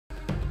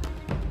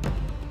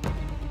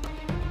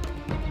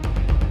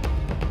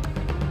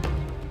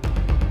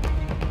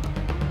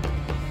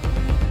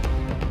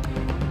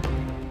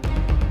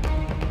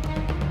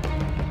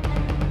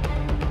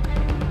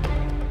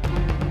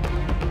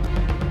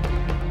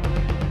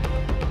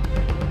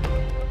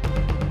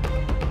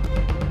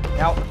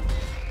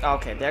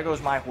Okay, there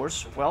goes my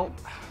horse. Well...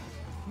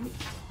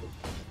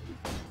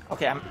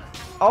 Okay, I'm...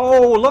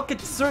 Oh, look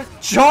at Sir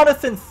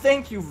Jonathan!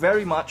 Thank you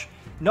very much.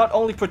 Not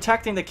only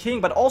protecting the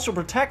king, but also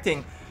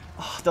protecting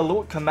the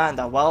Lord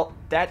Commander. Well,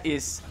 that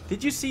is...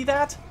 Did you see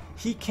that?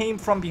 He came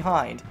from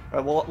behind.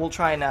 Alright, we'll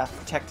try and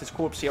protect his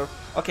corpse here.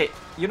 Okay,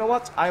 you know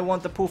what? I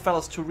want the poor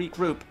fellas to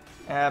regroup.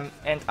 And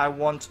I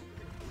want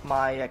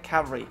my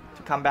cavalry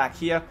to come back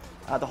here.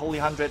 The Holy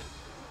 100.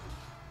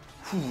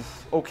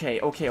 Okay.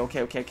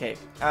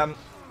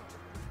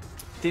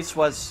 This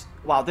was...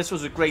 Wow, this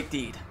was a great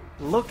deed.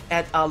 Look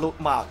at our Lord...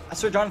 Wow,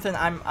 Sir Jonathan,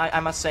 I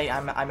must say,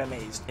 I'm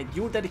amazed. And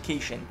your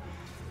dedication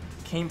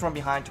came from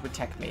behind to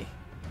protect me.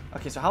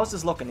 Okay, so how's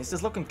this looking? Is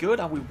this looking good?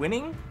 Are we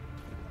winning?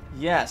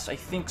 Yes, I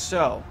think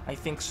so.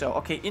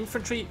 Okay,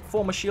 infantry,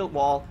 form a shield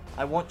wall.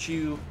 I want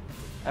you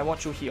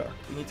here.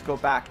 You need to go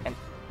back and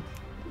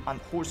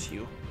unhorse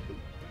you.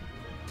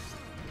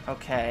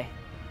 Okay.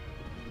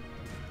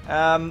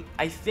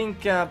 I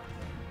think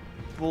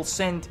we'll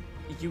send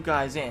you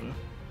guys in.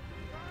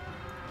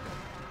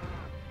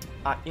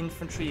 Our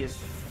infantry is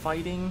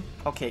fighting.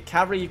 Okay,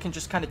 cavalry, you can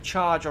just kind of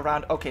charge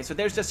around. Okay, so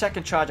there's the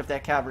second charge of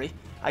their cavalry.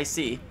 I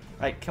see.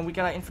 Right, can we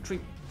get our infantry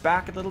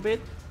back a little bit?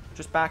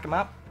 Just back them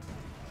up.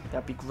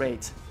 That'd be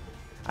great.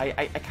 I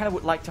kind of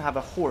would like to have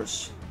a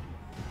horse.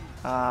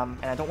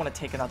 And I don't want to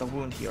take another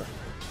wound here.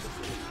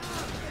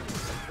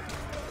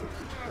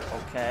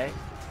 Okay.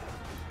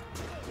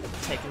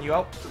 Taking you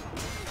out.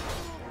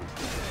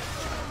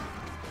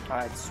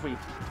 Alright, sweet.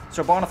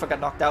 Sir Bonifer got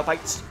knocked out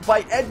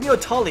by Admiral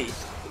Tully.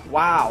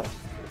 Wow.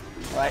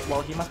 Alright,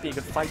 well, he must be a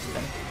good fighter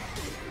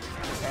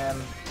then.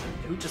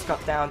 Who just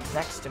got down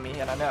next to me?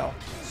 I don't know.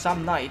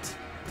 Some knight.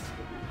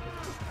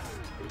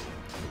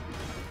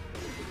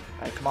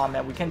 Alright, come on,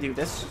 man. We can do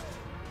this.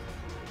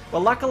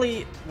 Well,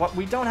 luckily, what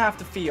we don't have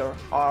to fear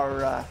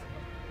are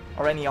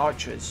any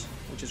archers,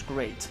 which is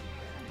great.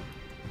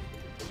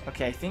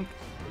 Okay, I think...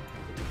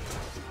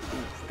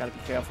 Ooh, gotta be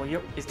careful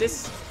here. Is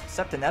this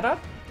Septon?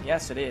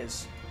 Yes, it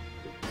is.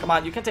 Come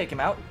on, you can take him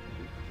out.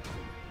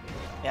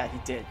 Yeah, he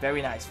did.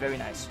 Very nice, very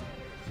nice.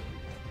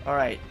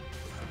 Alright.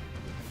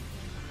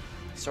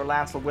 Sir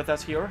Lancel with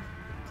us here.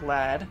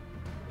 Glad.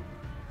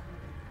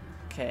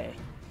 Okay.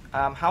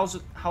 How's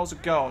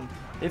it going?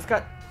 They've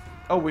got...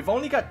 Oh, we've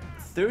only got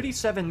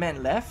 37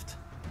 men left.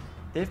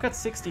 They've got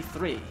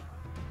 63.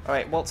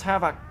 Alright, well, let's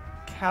have our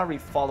cavalry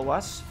follow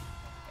us.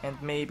 And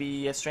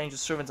maybe a stranger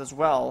servant as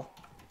well.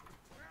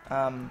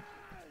 I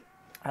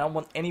don't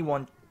want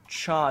anyone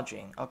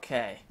charging.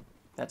 Okay.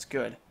 That's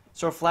good.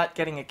 Sir Vlad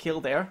getting a kill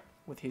there.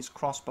 With his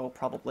crossbow,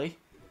 probably.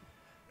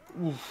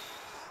 Oof.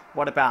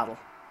 What a battle.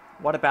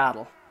 What a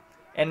battle.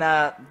 And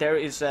there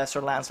is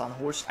Sir Lancel on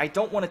horse. I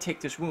don't want to take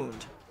this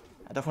wound.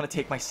 I don't want to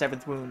take my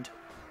 7th wound.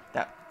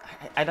 That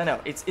I don't know.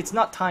 It's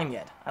not time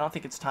yet. I don't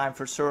think it's time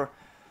for Sir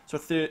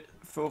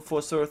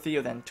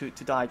Theodan to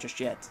die just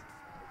yet.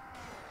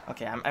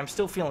 Okay, I'm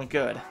still feeling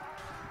good.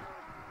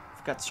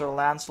 We've got Sir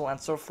Lancel and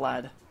Sir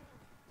Vlad.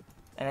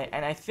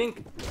 And I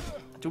think...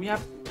 Do we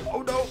have...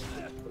 Oh no!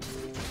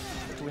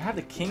 Do we have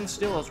the king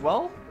still as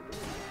well?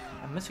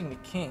 I'm missing the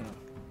king.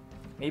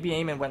 Maybe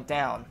Aemon went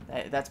down.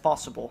 That's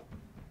possible.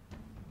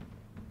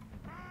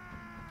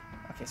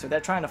 Okay, so they're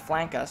trying to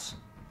flank us.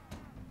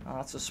 Oh,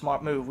 that's a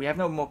smart move. We have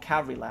no more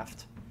cavalry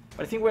left.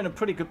 But I think we're in a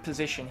pretty good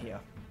position here.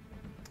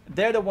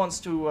 They're the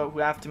ones who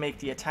have to make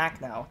the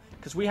attack now.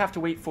 Because we have to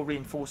wait for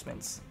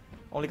reinforcements.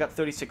 Only got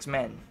 36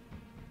 men.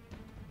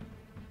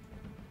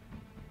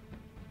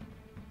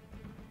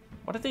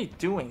 What are they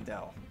doing,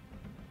 though?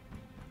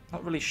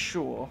 Not really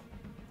sure.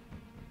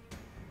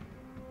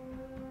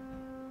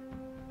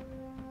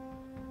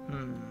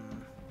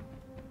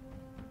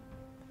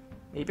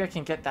 Maybe I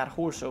can get that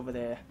horse over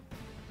there.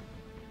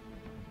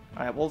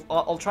 Alright, well,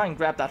 I'll try and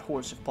grab that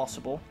horse if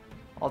possible.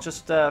 I'll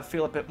just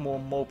feel a bit more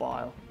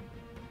mobile.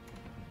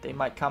 They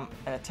might come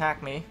and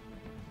attack me.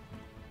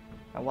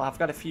 Well, I've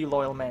got a few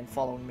loyal men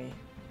following me.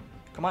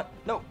 Come on.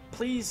 No,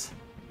 please.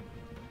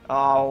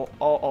 Oh,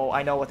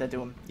 I know what they're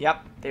doing.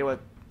 Yep,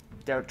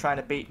 they're trying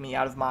to bait me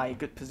out of my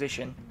good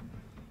position.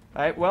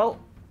 Alright, well.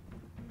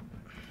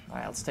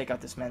 Alright, let's take out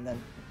this man then.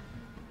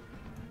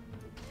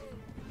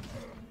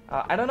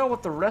 I don't know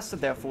what the rest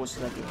of their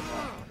forces are doing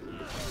now.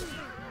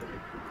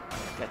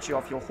 Get you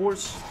off your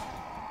horse.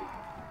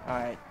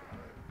 Alright.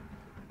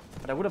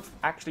 But I would have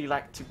actually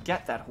liked to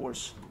get that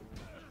horse.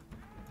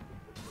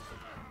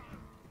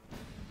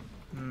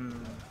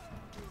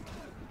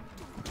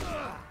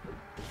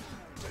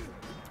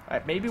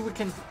 Alright, maybe we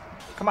can...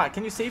 Come on,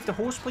 can you save the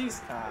horse,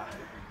 please?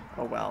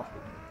 Oh well.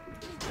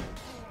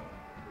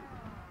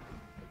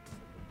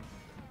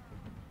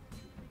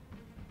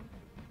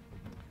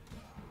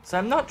 So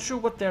I'm not sure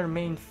what their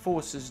main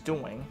force is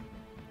doing.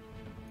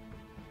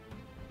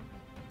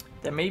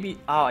 There may be...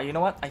 Ah, you know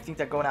what? I think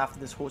they're going after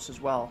this horse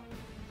as well.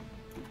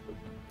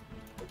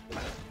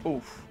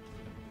 Oof.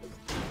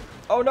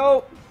 Oh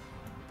no!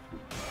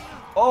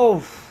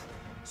 Oh!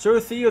 Sir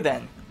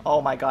Theodan.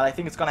 Oh my god, I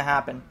think it's gonna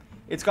happen.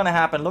 It's gonna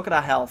happen. Look at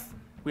our health.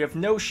 We have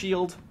no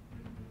shield.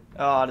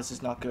 Oh, this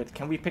is not good.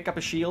 Can we pick up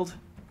a shield?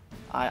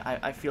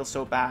 I feel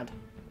so bad.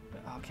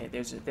 Okay,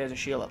 there's a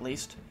shield at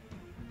least.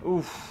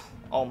 Oof.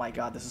 Oh my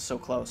god, this is so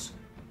close.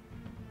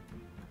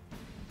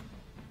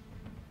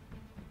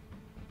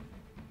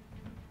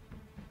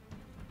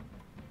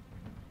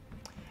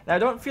 Now, I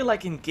don't feel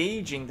like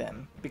engaging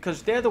them,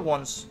 because they're the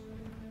ones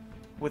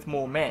with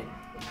more men.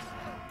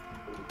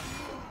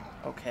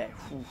 Okay.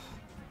 Whew.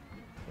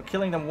 We're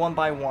killing them one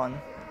by one.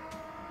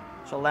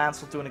 So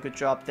Lancel doing a good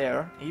job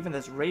there. Even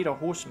this Raider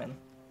Horseman.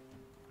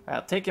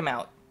 Alright, take him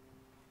out.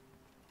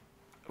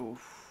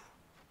 Oof.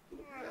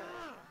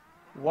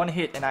 One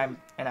hit and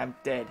I'm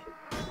dead.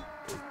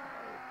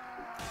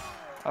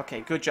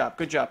 Okay, good job,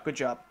 good job, good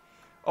job.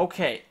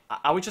 Okay,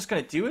 are we just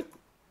gonna do it?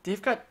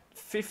 They've got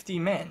 50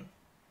 men.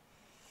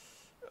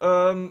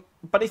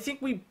 But I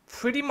think we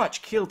pretty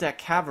much killed their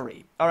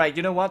cavalry. Alright,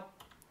 you know what?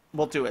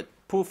 We'll do it.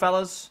 Poor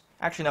fellas.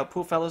 Actually, no,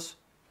 poor fellas.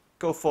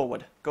 Go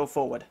forward. Go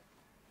forward.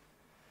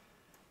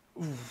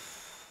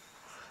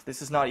 Oof.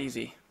 This is not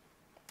easy.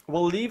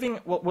 We're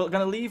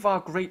gonna leave our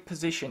great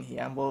position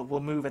here, and we'll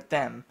move at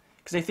them.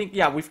 Because I think,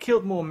 yeah, we've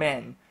killed more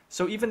men.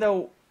 So even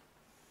though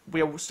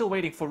we are still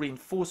waiting for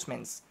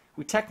reinforcements,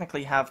 we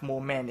technically have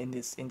more men in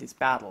this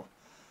battle.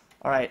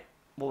 Alright,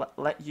 we'll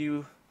let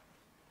you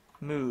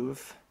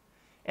move.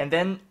 And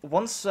then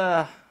once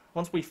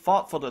we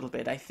fought for a little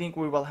bit, I think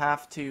we will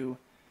have to...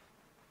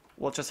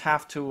 We'll just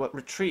have to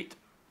retreat.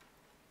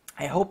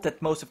 I hope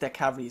that most of their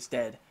cavalry is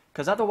dead,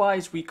 because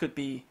otherwise we could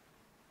be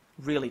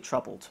really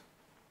troubled.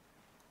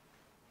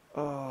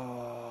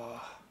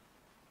 Oh.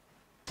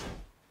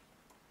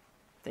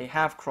 They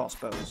have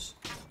crossbows.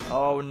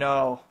 Oh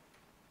no.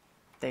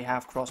 They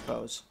have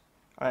crossbows.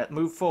 Alright,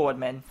 move forward,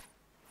 men.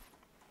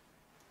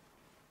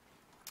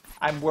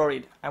 I'm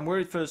worried. I'm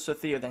worried for Sir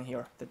Theodan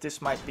here, that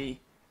this might be...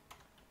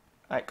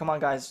 Alright, come on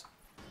guys.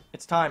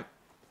 It's time.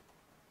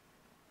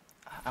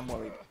 I'm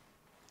worried.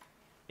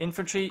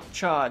 Infantry,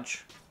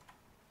 charge.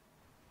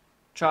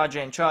 Charge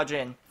in, charge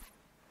in.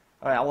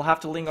 Alright, I will have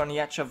to linger on the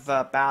edge of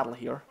battle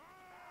here.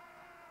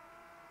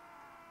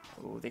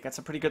 Oh, they got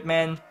some pretty good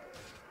men.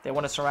 They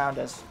want to surround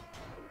us.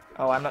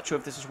 Oh, I'm not sure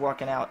if this is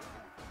working out.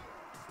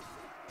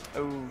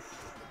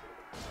 Oof.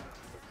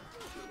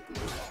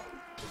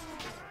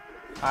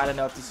 I don't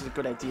know if this is a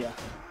good idea.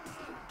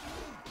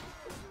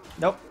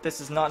 Nope, this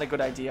is not a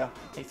good idea.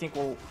 I think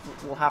we'll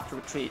have to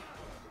retreat.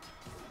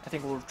 I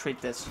think we'll retreat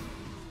this.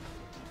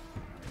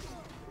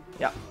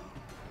 Yeah.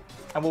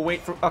 And we'll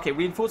wait for... Okay,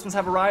 reinforcements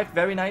have arrived.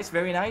 Very nice,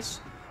 very nice.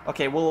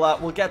 Okay,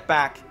 we'll get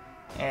back.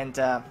 And,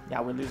 yeah,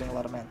 we're losing a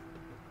lot of men.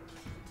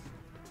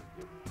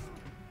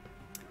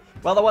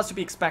 Well, that was to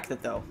be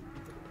expected, though.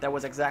 That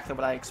was exactly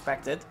what I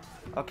expected.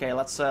 Okay,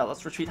 let's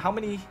retreat. How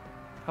many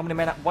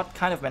men... What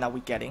kind of men are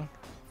we getting?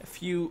 A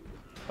few...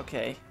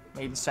 Okay,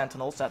 Maiden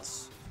Sentinels.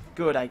 That's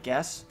good, I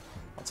guess.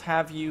 Let's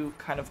have you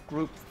kind of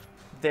group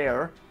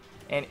there.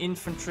 And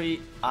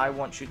infantry, I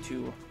want you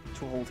to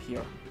hold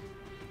here.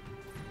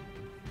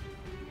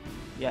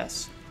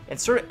 Yes. And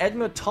Sir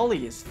Edmund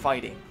Tully is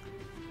fighting.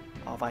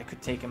 Oh, if I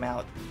could take him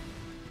out.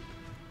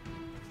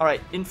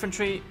 Alright,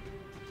 infantry.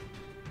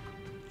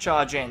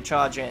 Charge in,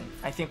 charge in.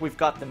 I think we've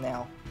got them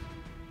now.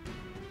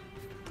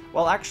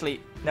 Well,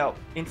 actually, no.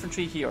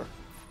 Infantry here.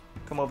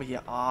 Come over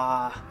here.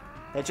 Ah.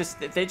 They're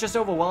just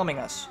overwhelming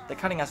us. They're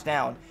cutting us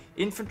down.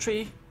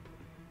 Infantry.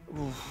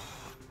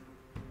 Oof.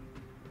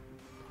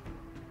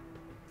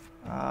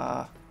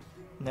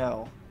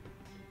 No.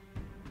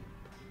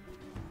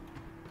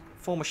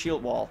 Form a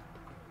shield wall.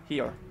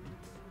 Here.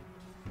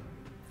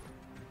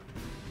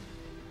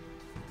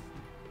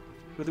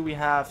 Who do we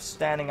have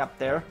standing up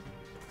there?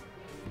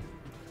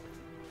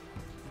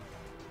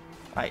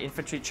 Alright,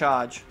 infantry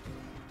charge.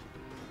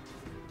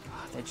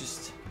 God, they're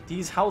just...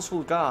 These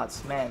household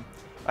guards, man.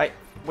 Alright,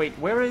 wait,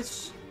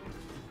 where's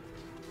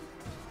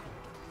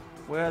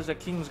the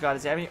King's Guard?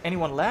 Is there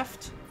anyone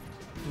left?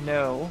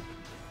 No.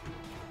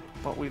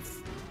 But we've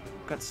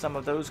got some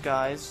of those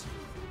guys.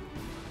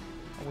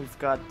 And we've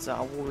got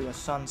our warrior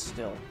son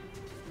still.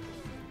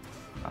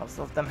 I'll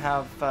let them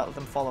let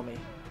them follow me.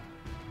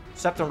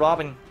 Septon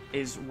Robin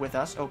is with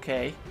us,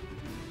 okay.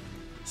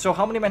 So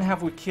how many men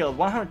have we killed?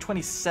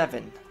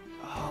 127.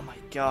 Oh my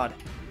god.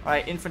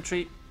 Alright,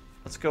 infantry,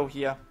 let's go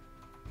here.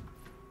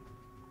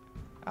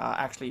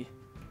 Actually,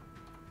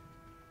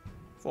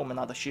 form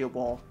another shield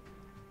wall.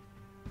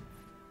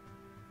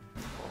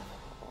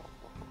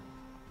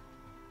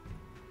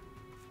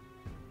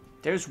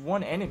 There's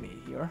one enemy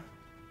here.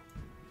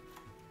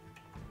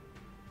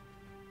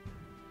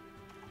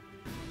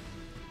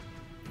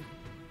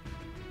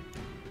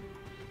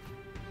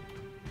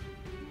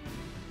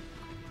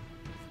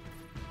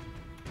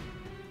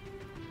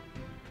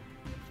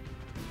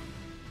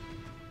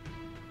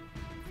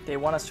 They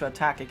want us to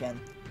attack again.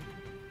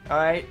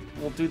 Alright,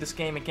 we'll do this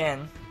game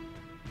again.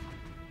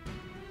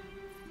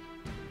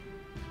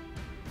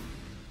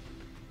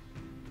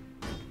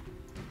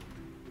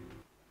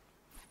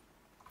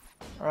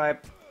 Alright.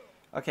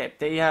 Okay,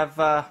 they have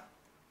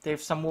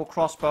some more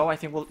crossbow. I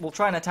think we'll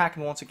try and attack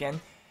them once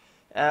again.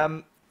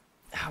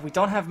 We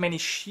don't have many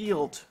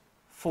shield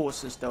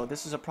forces though.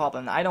 This is a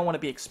problem. I don't want to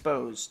be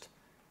exposed.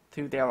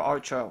 to their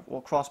archer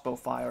or crossbow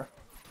fire.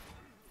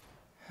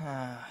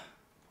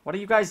 What are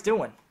you guys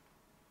doing?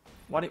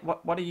 What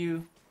are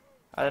you...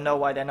 I don't know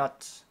why they're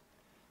not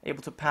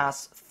able to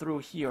pass through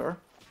here.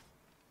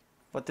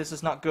 But this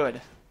is not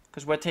good.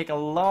 Because we're taking a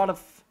lot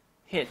of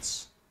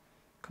hits.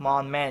 Come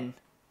on, men.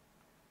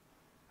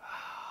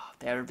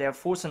 They're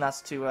forcing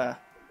us to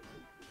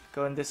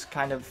go in this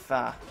kind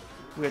of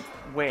weird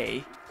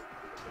way.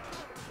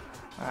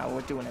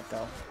 We're doing it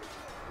though.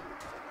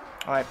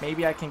 Alright,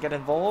 maybe I can get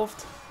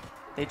involved.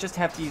 They just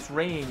have these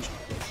range.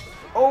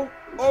 Oh!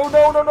 Oh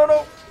no, no, no,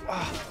 no!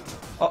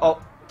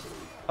 Uh-oh.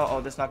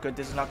 Uh-oh, this is not good,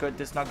 this is not good,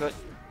 this is not good.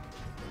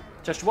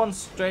 Just one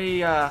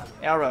stray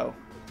arrow.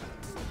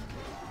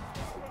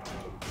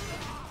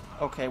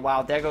 Okay,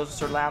 wow, there goes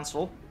Sir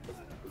Lancel.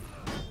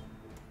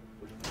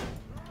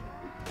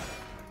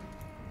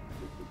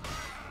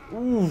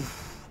 Ooh.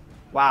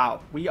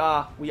 Wow, we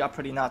are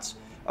pretty nuts.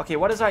 Okay,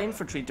 what is our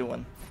infantry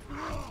doing?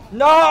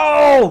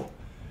 No!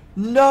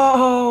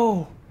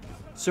 No!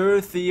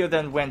 Sir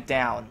Theodan went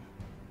down.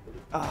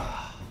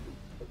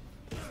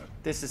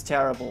 This is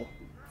terrible.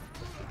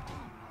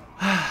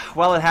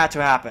 Well, it had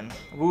to happen.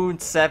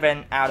 Wound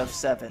 7 out of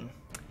 7.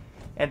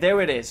 And there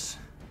it is.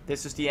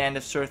 This is the end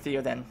of Sir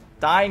Theodan,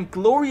 dying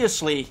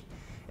gloriously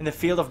in the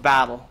field of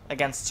battle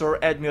against Sir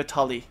Edmure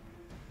Tully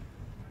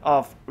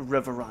of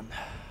Riverrun.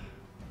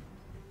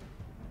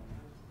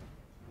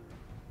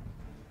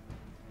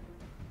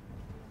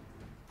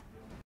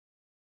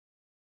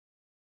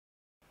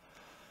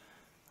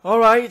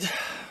 Alright,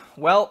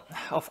 well,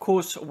 of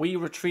course, we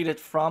retreated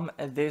from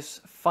this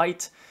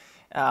fight.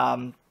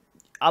 Our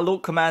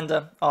Lord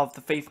Commander of the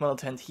Faith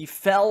Militant, he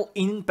fell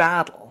in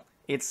battle.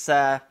 It's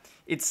Sir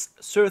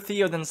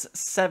Theodan's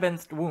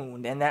 7th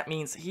wound, and that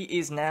means he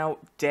is now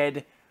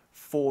dead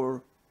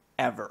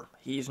forever.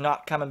 He's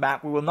not coming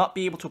back. We will not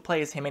be able to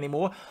play as him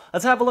anymore.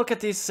 Let's have a look at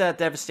this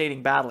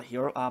devastating battle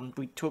here.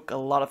 We took a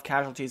lot of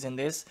casualties in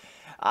this.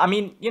 I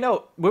mean, you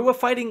know, we were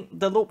fighting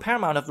the Lord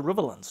Paramount of the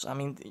Riverlands. I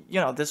mean, you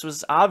know, this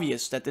was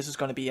obvious that this is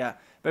going to be a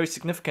very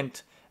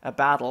significant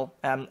battle.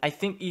 I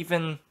think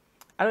even,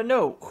 I don't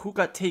know who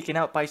got taken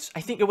out by, I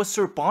think it was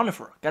Sir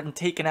Bonifer gotten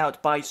taken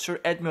out by Sir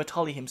Edmure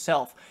Tully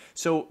himself.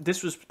 So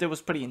that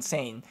was pretty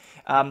insane.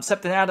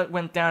 Septon Eddard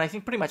went down. I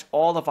think pretty much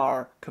all of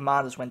our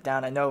commanders went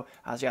down. I know,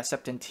 yeah,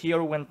 Septon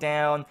Tier went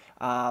down.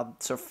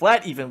 Sir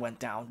Vlad even went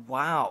down.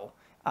 Wow.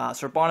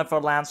 Sir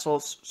Bonifer,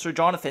 Lancel, Sir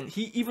Jonathan,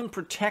 he even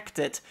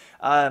protected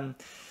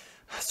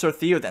Sir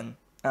Theodan,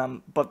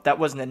 but that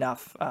wasn't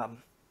enough.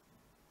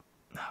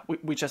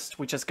 We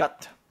just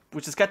got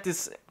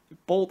this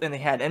bolt in the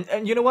head,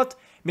 and you know what?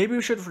 Maybe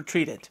we should have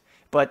retreated,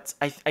 but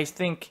I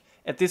think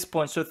at this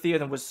point Sir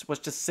Theodan was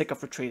just sick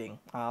of retreating.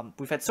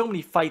 We've had so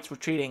many fights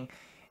retreating,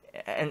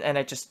 and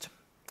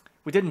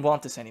we didn't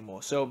want this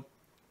anymore. So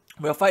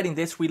we were fighting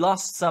this. We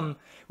lost some.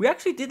 We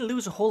actually didn't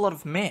lose a whole lot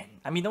of men.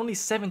 I mean, only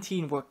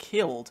 17 were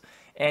killed,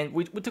 and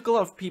we took a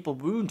lot of people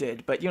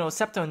wounded. But you know,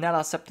 Septa,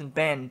 Unella, Septon,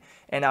 Ben,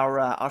 and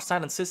our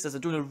Silent Sisters are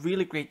doing a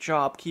really great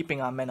job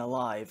keeping our men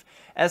alive.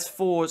 As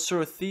for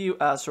Sir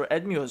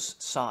Edmure's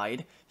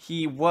side,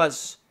 he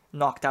was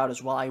knocked out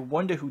as well. I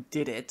wonder who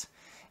did it.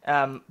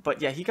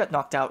 But yeah, he got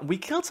knocked out. We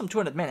killed some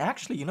 200 men.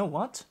 Actually, you know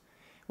what?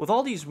 With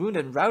all these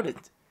wounded and routed,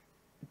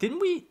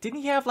 didn't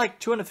he have like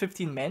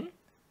 215 men?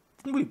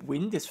 Didn't we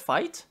win this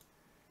fight?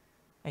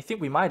 I think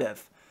we might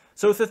have.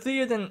 So Sir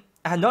Theodan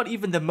had not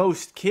even the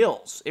most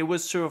kills. It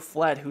was Sir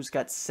Vlad who's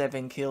got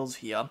 7 kills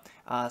here.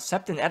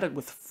 Septon Eddard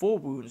with 4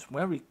 wounds.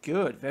 Very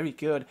good, very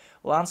good.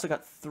 Lancel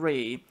got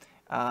 3.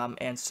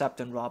 And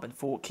Septon Robin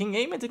 4. King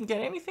Aemon didn't get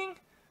anything?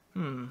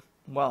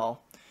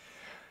 Well.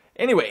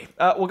 Anyway,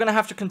 we're gonna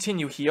have to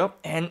continue here.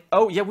 And,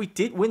 oh yeah, we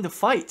did win the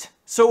fight.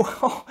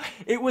 So,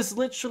 it was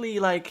literally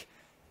like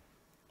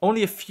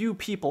only a few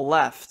people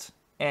left.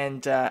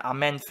 And our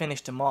men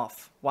finished him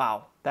off.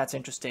 Wow, that's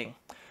interesting.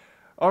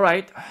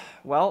 Alright,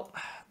 well,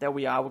 there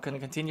we are. We're going to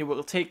continue.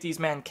 We'll take these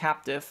men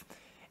captive.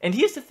 And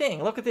here's the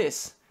thing. Look at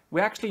this.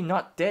 We're actually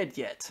not dead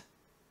yet.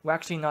 We're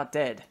actually not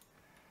dead.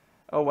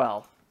 Oh,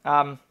 well.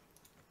 Well,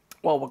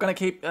 we're going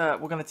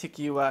to take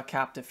you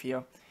captive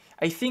here.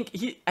 I think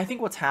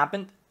what's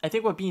happened, I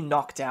think we're being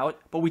knocked out,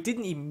 but we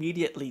didn't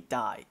immediately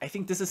die. I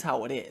think this is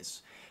how it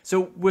is.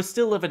 So we're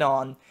still living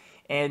on.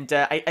 And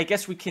I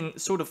guess we can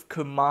sort of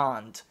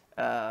command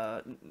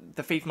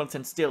the Faith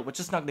Militant still. We're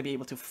just not going to be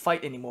able to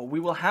fight anymore.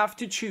 We will have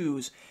to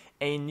choose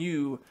a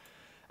new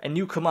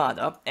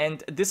commander,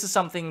 and this is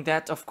something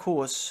that, of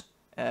course,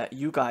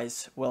 you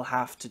guys will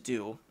have to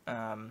do.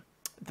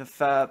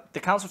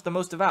 The Council of the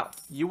Most Devout.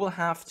 You will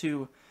have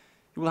to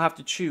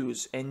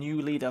choose a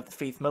new leader of the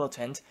Faith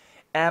Militant.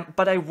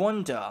 But I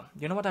wonder,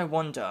 you know what I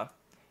wonder?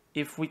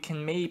 If we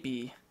can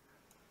maybe...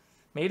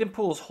 Maiden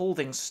Pool's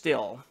holding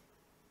still.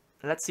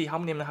 Let's see, how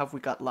many men have we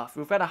got left?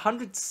 We've got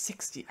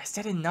 160. I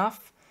said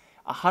enough?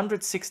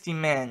 160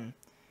 men.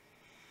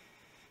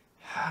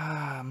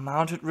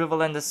 Mounted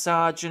Riverlander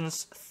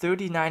sergeants,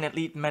 39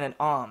 elite men at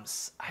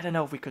arms. I don't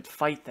know if we could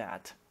fight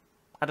that.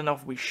 I don't know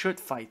if we should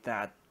fight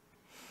that.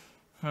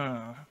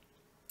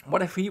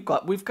 What have we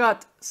got? We've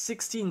got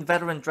 16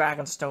 veteran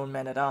Dragonstone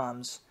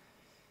men-at-arms.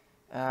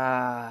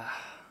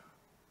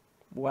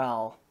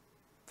 Well,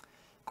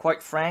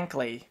 quite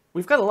frankly,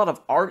 we've got a lot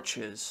of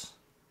archers.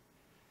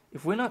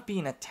 If we're not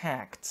being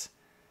attacked,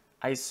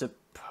 I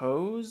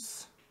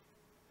suppose...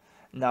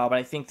 No, but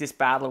I think this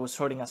battle was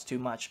hurting us too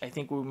much. I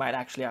think we might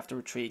actually have to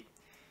retreat.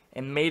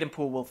 And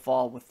Maidenpool will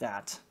fall with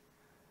that.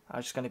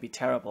 It's just going to be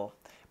terrible.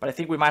 But I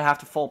think we might have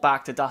to fall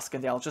back to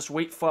Duskendale. Just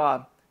wait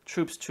for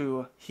troops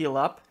to heal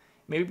up.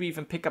 Maybe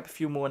even pick up a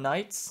few more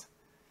knights.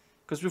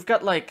 Because we've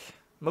got, like,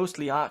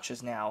 mostly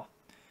archers now.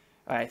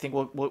 I think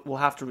we'll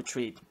have to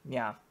retreat.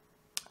 Yeah,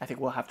 I think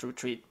we'll have to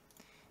retreat.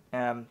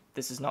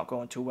 This is not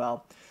going too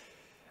well.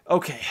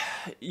 Okay,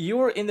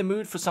 you're in the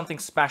mood for something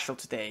special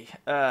today.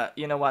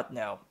 You know what?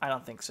 No, I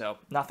don't think so.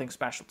 Nothing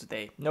special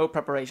today. No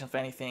preparation for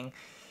anything.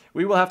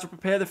 We will have to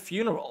prepare the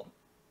funeral.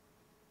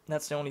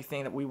 That's the only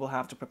thing that we will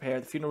have to prepare.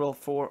 The funeral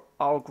for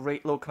our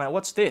great Lord Commander.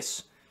 What's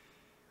this?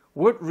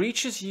 Word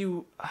reaches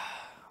you...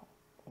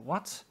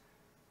 What?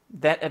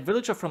 That a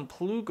villager from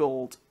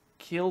Plugold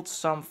killed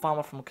some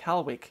farmer from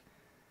Calwick.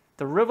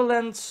 The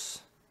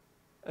Riverlands...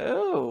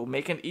 Oh,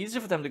 making it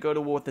easier for them to go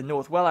toward the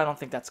north. Well, I don't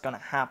think that's going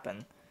to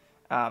happen.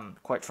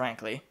 Quite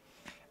frankly.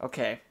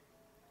 Okay.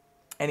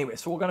 Anyway,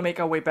 so we're going to make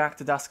our way back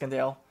to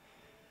Duskendale.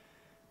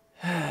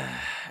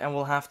 And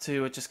we'll have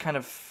to just kind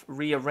of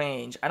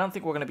rearrange. I don't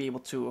think we're going to be able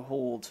to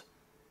hold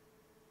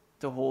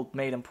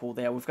Maidenpool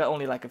there. We've got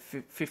only like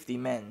 50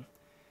 men.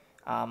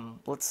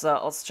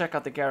 Let's check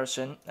out the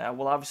garrison.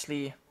 We'll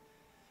obviously...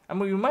 I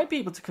mean, we might be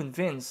able to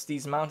convince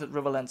these mounted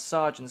Riverland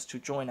sergeants to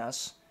join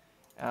us.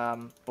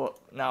 But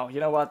no, you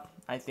know what?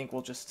 I think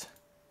we'll just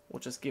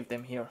give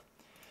them here.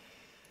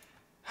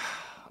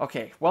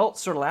 Okay, well,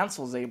 Sir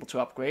Lancel is able to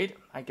upgrade.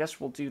 I guess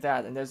we'll do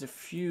that. And there's a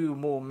few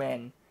more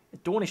men. A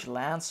Dornish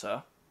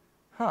Lancer.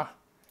 Huh.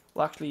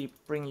 We'll actually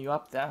bring you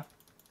up there.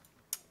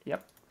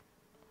 Yep.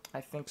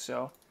 I think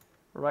so.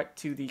 Right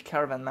to the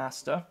Caravan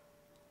Master.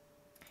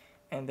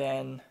 And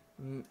then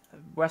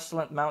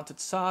Westland Mounted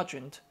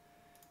Sergeant.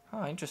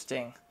 Oh,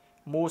 interesting.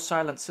 More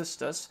Silent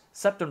Sisters.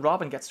 Septon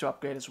Robin gets to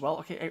upgrade as well.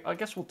 Okay, I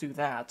guess we'll do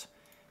that.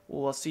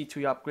 We'll see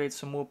to upgrade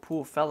some more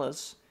poor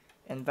fellas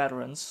and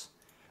veterans.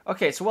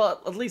 Okay, so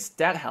well, at least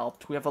that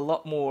helped. We have a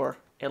lot more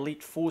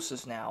elite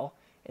forces now.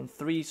 And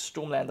 3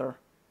 Stormlander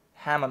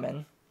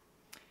Hammermen.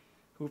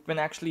 Who've been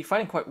actually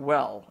fighting quite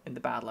well in the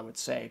battle, I would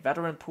say.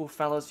 Veteran poor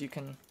fellas,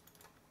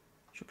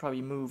 should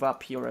probably move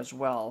up here as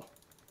well.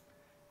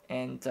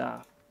 And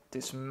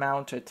this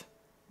mounted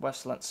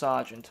Westland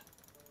Sergeant.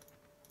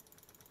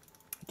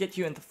 Get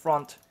you in the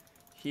front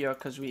here,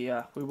 because we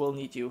will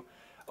need you.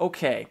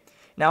 Okay,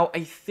 now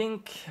I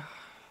think...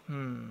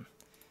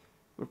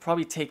 We'll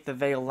probably take the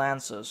Vale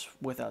Lancers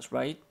with us,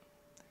 right?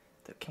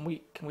 Can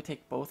we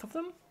take both of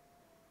them?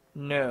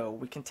 No,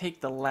 we can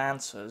take the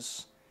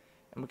Lancers.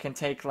 And we can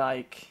take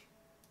like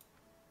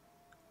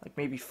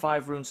maybe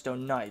 5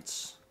 Runestone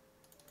Knights.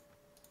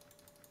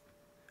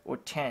 Or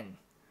 10.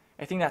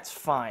 I think that's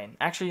fine.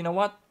 Actually, you know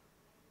what?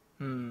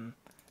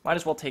 Might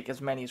as well take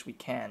as many as we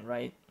can,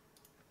 right?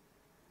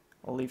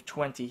 We'll leave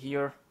 20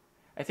 here.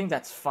 I think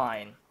that's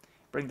fine.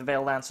 Bring the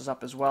Vale Lancers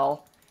up as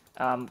well.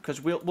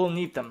 Because we'll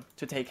need them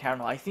to take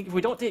Harrenhal. I think if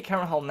we don't take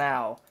Harrenhal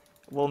now,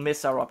 we'll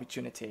miss our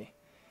opportunity.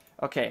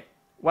 Okay,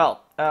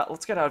 well,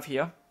 let's get out of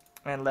here.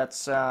 And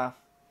let's talk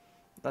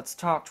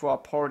to our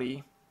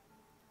party.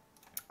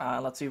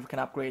 Let's see if we can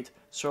upgrade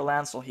Sir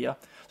Lancel here.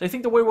 So I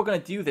think the way we're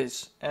going to do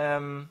this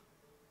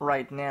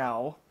right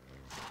now,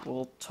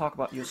 we'll talk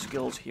about your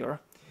skills here.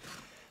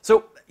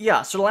 So,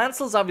 yeah, Sir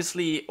Lancel is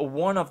obviously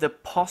one of the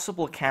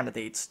possible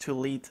candidates to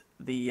lead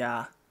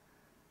the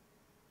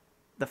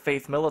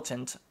Faith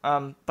Militant,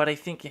 but I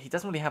think he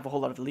doesn't really have a whole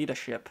lot of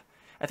leadership.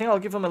 I think I'll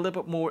give him a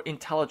little bit more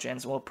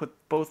intelligence, and we'll put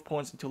both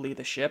points into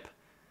leadership.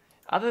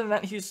 Other than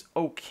that, he's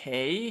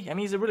okay. I mean,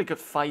 he's a really good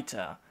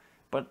fighter,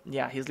 but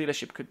yeah, his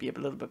leadership could be a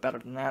little bit better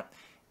than that.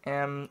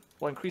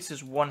 We'll increase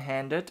his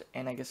one-handed,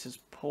 and I guess his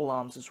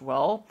polearms as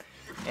well.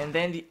 And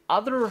then the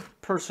other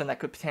person that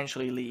could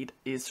potentially lead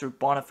is Sir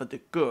Bonifer the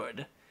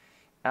Good.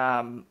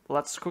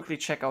 Let's quickly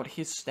check out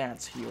his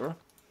stats here.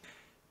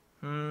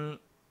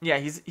 Yeah,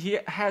 he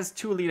has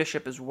 2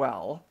 leadership as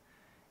well.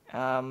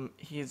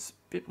 He's a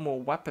bit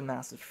more weapon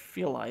master, I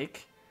feel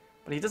like.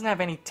 But he doesn't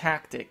have any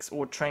tactics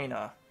or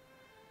trainer.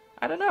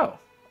 I don't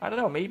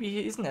know. Maybe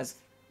he isn't as...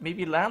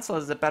 Maybe Lancel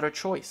is a better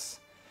choice.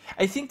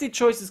 I think the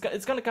choice is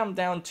it's going to come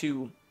down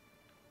to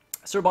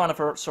Sir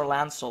Bonifer, Sir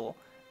Lancel,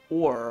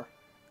 or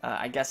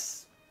I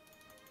guess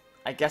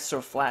Sir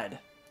Vlad.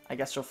 I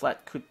guess Sir Vlad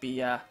could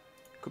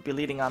be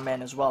leading our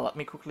men as well. Let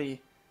me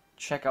quickly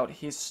check out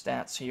his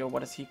stats here.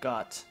 What has he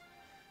got?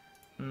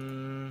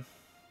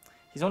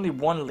 He's only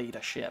 1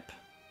 leadership.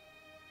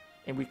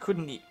 And we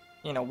couldn't,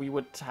 we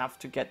would have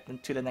to get them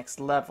to the next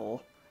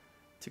level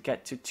to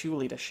get to 2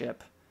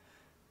 leadership.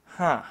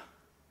 Huh.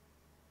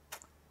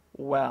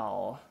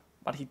 Well,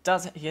 but he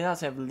does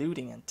have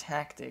looting and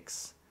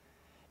tactics.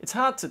 It's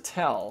hard to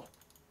tell.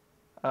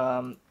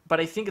 But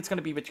I think it's going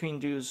to be between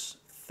those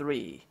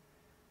 3.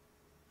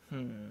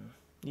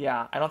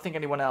 Yeah, I don't think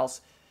anyone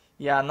else.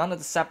 Yeah, none of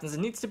the Septons. It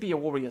needs to be a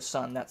warrior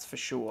son, that's for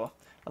sure.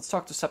 Let's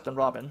talk to Septon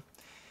Robin.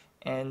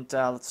 And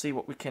let's see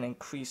what we can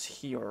increase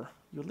here.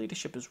 Your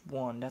leadership is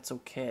 1, that's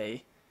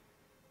okay.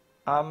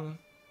 I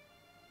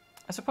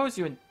suppose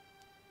your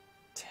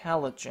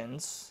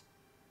intelligence.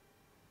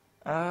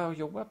 Oh,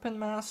 your weapon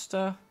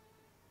master.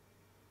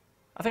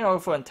 I think I'll go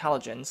for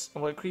intelligence,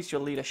 and we'll increase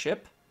your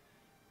leadership.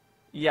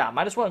 Yeah,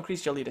 might as well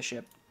increase your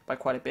leadership by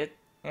quite a bit,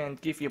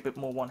 and give you a bit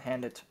more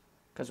one-handed,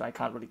 because I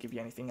can't really give you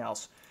anything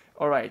else.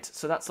 Alright,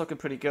 so that's looking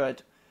pretty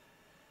good.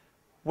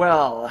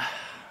 Well,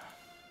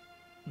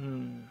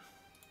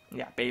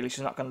 yeah, Baelish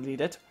is not going to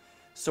lead it.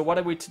 So what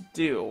are we to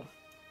do?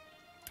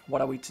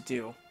 What are we to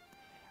do?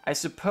 I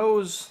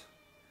suppose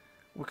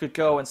we could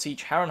go and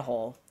siege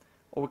Harrenhal,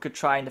 or we could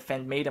try and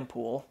defend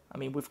Maidenpool. I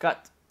mean, we've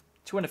got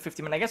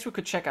 250 men. I guess we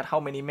could check out how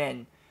many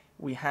men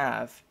we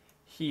have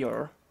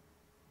here.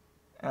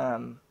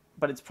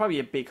 But it's probably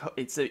a big...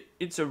 It's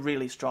a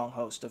really strong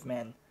host of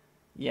men.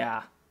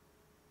 Yeah.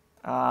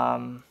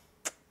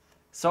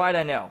 So I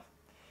don't know.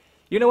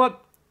 You know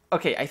what?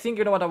 Okay, I think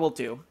you know what I will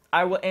do.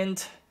 I will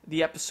end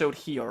the episode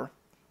here.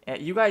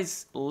 You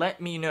guys let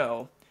me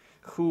know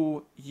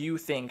who you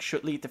think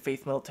should lead the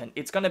Faith Militant.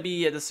 It's going to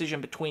be a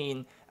decision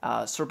between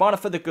Sir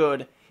Bonifer the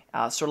Good,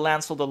 Sir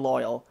Lancel the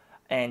Loyal,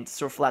 and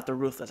Sir Vlad the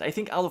Ruthless. I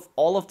think out of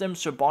all of them,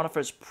 Sir Bonifer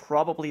is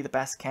probably the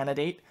best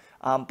candidate.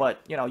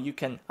 But, you know, you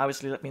can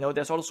obviously let me know.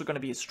 There's also going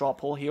to be a straw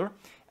poll here.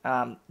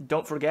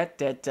 Don't forget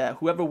that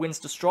whoever wins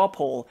the straw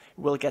poll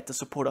will get the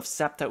support of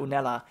Septa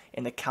Unella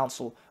in the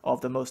Council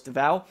of the Most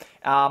Devout.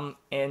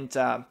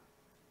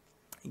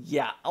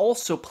 Yeah,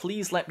 also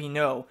please let me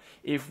know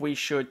if we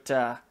should,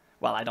 well,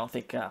 I don't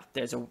think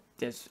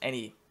there's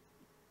any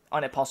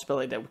on a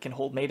possibility that we can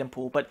hold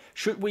Maidenpool, but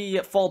should we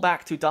fall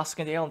back to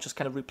Duskendale and just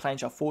kind of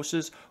replenish our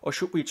forces, or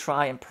should we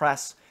try and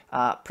press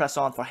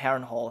on for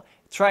Harrenhal,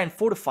 try and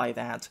fortify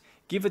that,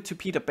 give it to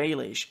Peter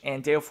Baelish,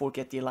 and therefore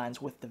get the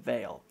alliance with the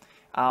Vale?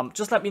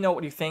 Just let me know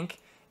what you think,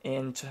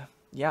 and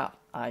yeah,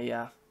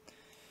 I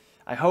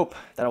hope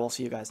that I will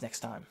see you guys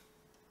next time.